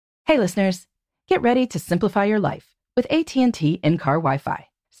Hey listeners, get ready to simplify your life with AT&T in-car Wi-Fi.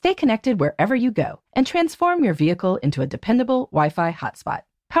 Stay connected wherever you go and transform your vehicle into a dependable Wi-Fi hotspot.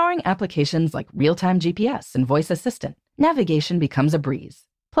 Powering applications like real-time GPS and voice assistant, navigation becomes a breeze.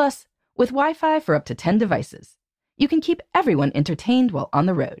 Plus, with Wi-Fi for up to 10 devices, you can keep everyone entertained while on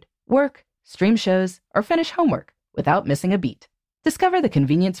the road, work, stream shows, or finish homework without missing a beat. Discover the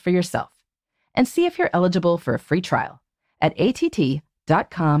convenience for yourself and see if you're eligible for a free trial at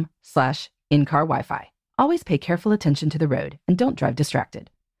att.com/in-car Wi-Fi. Always pay careful attention to the road and don't drive distracted.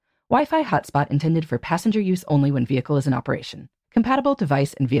 Wi-Fi hotspot intended for passenger use only when vehicle is in operation. Compatible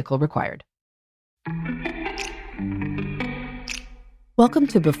device and vehicle required. Welcome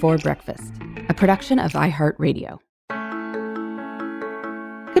to Before Breakfast, a production of iHeartRadio.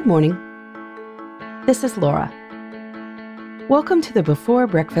 Good morning. This is Laura. Welcome to the Before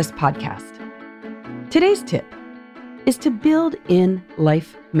Breakfast podcast. Today's tip is to build in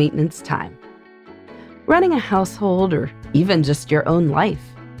life maintenance time. Running a household or even just your own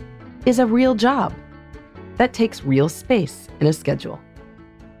life is a real job that takes real space in a schedule.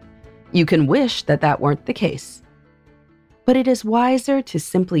 You can wish that that weren't the case, but it is wiser to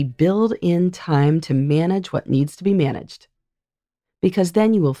simply build in time to manage what needs to be managed, because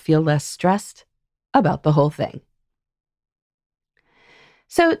then you will feel less stressed about the whole thing.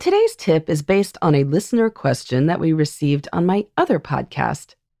 So today's tip is based on a listener question that we received on my other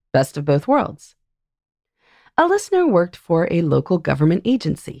podcast, Best of Both Worlds. A listener worked for a local government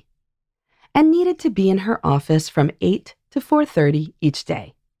agency and needed to be in her office from 8 to 4:30 each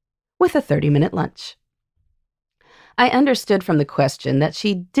day, with a 30-minute lunch. I understood from the question that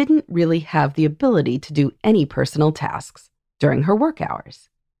she didn't really have the ability to do any personal tasks during her work hours.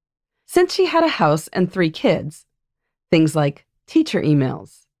 Since she had a house and 3 kids, things like teacher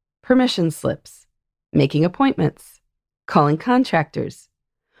emails, permission slips, making appointments, calling contractors,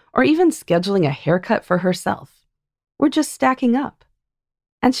 or even scheduling a haircut for herself were just stacking up,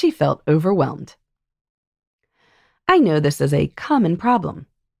 and she felt overwhelmed. I know this is a common problem.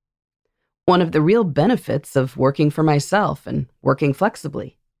 One of the real benefits of working for myself and working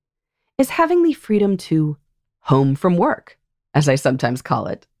flexibly is having the freedom to home from work, as I sometimes call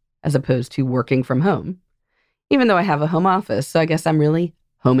it, as opposed to working from home, even though I have a home office, so I guess I'm really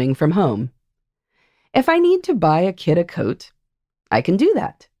homing from home. If I need to buy a kid a coat, I can do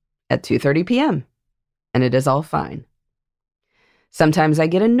that at 2:30 p.m., and it is all fine. Sometimes I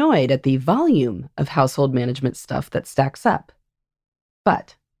get annoyed at the volume of household management stuff that stacks up,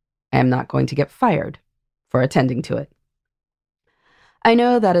 but I am not going to get fired for attending to it. I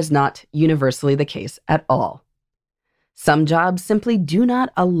know that is not universally the case at all. Some jobs simply do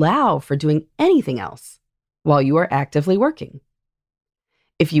not allow for doing anything else while you are actively working.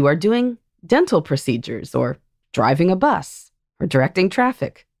 If you are doing dental procedures or driving a bus or directing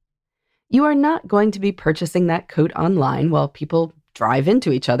traffic, you are not going to be purchasing that coat online while people drive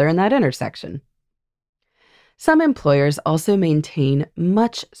into each other in that intersection. Some employers also maintain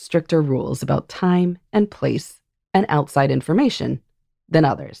much stricter rules about time and place and outside information than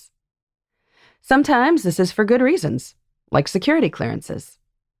others. Sometimes this is for good reasons, like security clearances.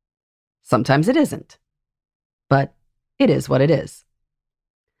 Sometimes it isn't, but it is what it is.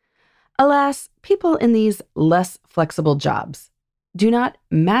 Alas, people in these less flexible jobs do not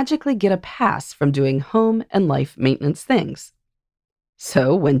magically get a pass from doing home and life maintenance things.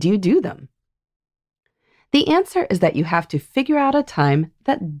 So when do you do them? The answer is that you have to figure out a time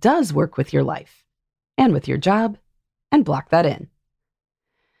that does work with your life and with your job and block that in.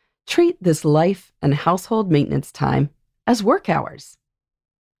 Treat this life and household maintenance time as work hours,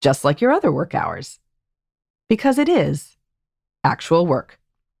 just like your other work hours, because it is actual work.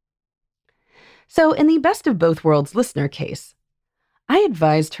 So in the Best of Both Worlds listener case, I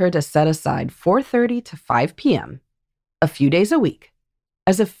advised her to set aside 4:30 to 5 p.m., a few days a week,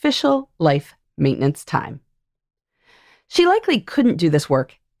 as official life maintenance time. She likely couldn't do this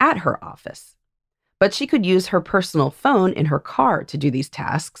work at her office, but she could use her personal phone in her car to do these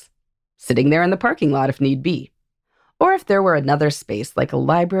tasks, sitting there in the parking lot if need be, or if there were another space like a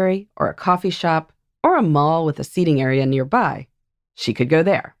library or a coffee shop or a mall with a seating area nearby, she could go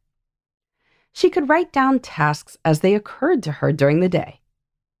there. She could write down tasks as they occurred to her during the day,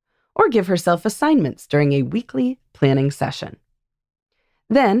 or give herself assignments during a weekly planning session.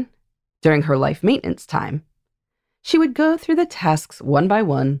 Then, during her life maintenance time, she would go through the tasks one by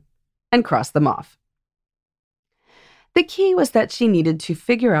one and cross them off. The key was that she needed to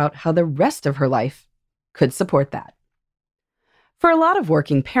figure out how the rest of her life could support that. For a lot of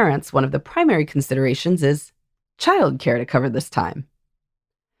working parents, one of the primary considerations is childcare to cover this time.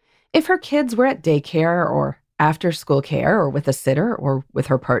 If her kids were at daycare or after-school care or with a sitter or with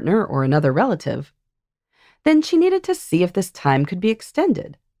her partner or another relative, then she needed to see if this time could be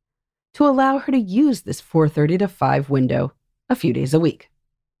extended to allow her to use this 4:30 to 5 window a few days a week.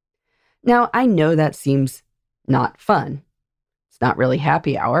 Now, I know that seems not fun. It's not really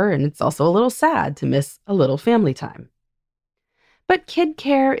happy hour, and it's also a little sad to miss a little family time. But kid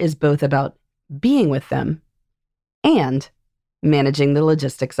care is both about being with them and managing the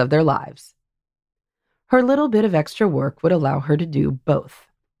logistics of their lives. Her little bit of extra work would allow her to do both.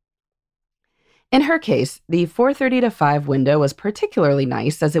 In her case, the 4:30 to 5 window was particularly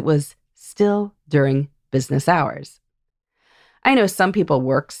nice as it was still during business hours. I know some people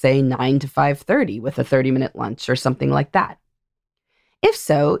work, say, 9 to 5:30 with a 30-minute lunch or something like that. If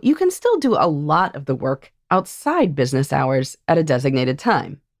so, you can still do a lot of the work outside business hours at a designated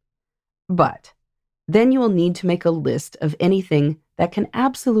time. But then you will need to make a list of anything that can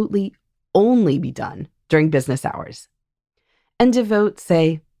absolutely only be done during business hours and devote,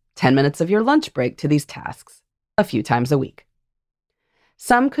 say, 10 minutes of your lunch break to these tasks a few times a week.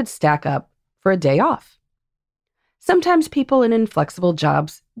 Some could stack up for a day off. Sometimes people in inflexible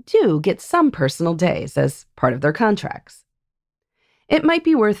jobs do get some personal days as part of their contracts. It might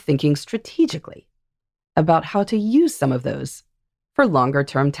be worth thinking strategically about how to use some of those for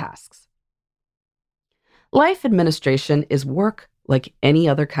longer-term tasks. Life administration is work like any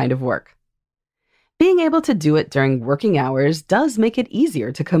other kind of work. Being able to do it during working hours does make it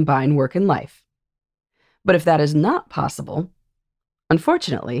easier to combine work and life. But if that is not possible,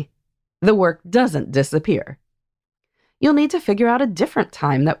 unfortunately, the work doesn't disappear. You'll need to figure out a different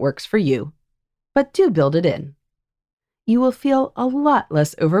time that works for you, but do build it in. You will feel a lot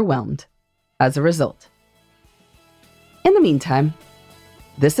less overwhelmed as a result. In the meantime,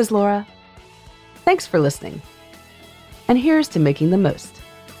 this is Laura. Thanks for listening. And here's to making the most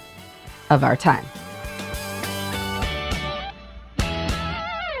of our time.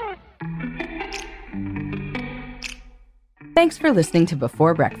 Thanks for listening to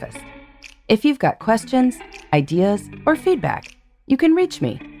Before Breakfast. If you've got questions, ideas, or feedback, you can reach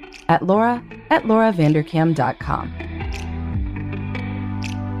me at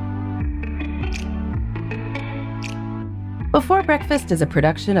laura@lauravanderkam.com. Before Breakfast is a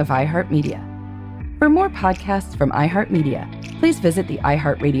production of iHeartMedia. For more podcasts from iHeartMedia, please visit the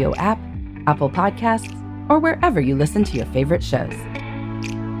iHeartRadio app, Apple Podcasts, or wherever you listen to your favorite shows.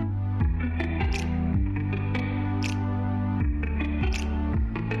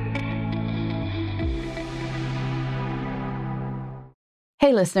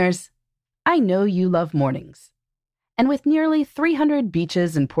 Hey listeners, I know you love mornings. And with nearly 300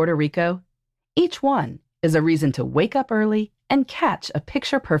 beaches in Puerto Rico, each one is a reason to wake up early and catch a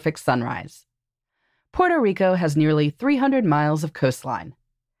picture-perfect sunrise. Puerto Rico has nearly 300 miles of coastline,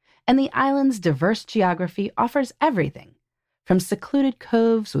 and the island's diverse geography offers everything from secluded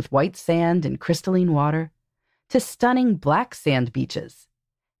coves with white sand and crystalline water to stunning black sand beaches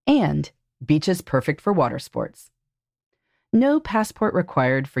and beaches perfect for water sports. No passport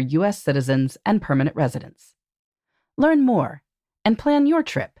required for U.S. citizens and permanent residents. Learn more and plan your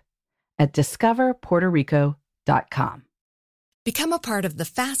trip at discoverpuertorico.com. Become a part of the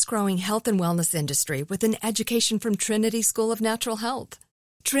fast-growing health and wellness industry with an education from Trinity School of Natural Health.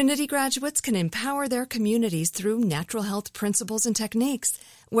 Trinity graduates can empower their communities through natural health principles and techniques,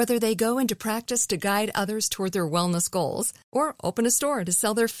 whether they go into practice to guide others toward their wellness goals or open a store to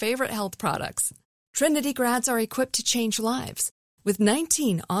sell their favorite health products. Trinity grads are equipped to change lives with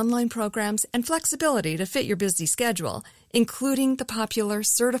 19 online programs and flexibility to fit your busy schedule, including the popular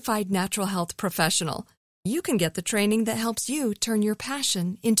Certified Natural Health Professional. You can get the training that helps you turn your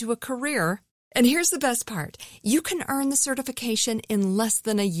passion into a career. And here's the best part. You can earn the certification in less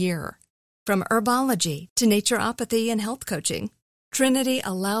than a year. From herbology to naturopathy and health coaching, Trinity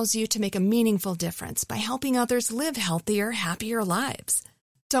allows you to make a meaningful difference by helping others live healthier, happier lives.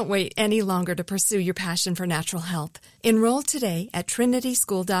 Don't wait any longer to pursue your passion for natural health. Enroll today at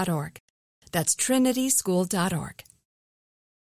trinityschool.org. That's trinityschool.org.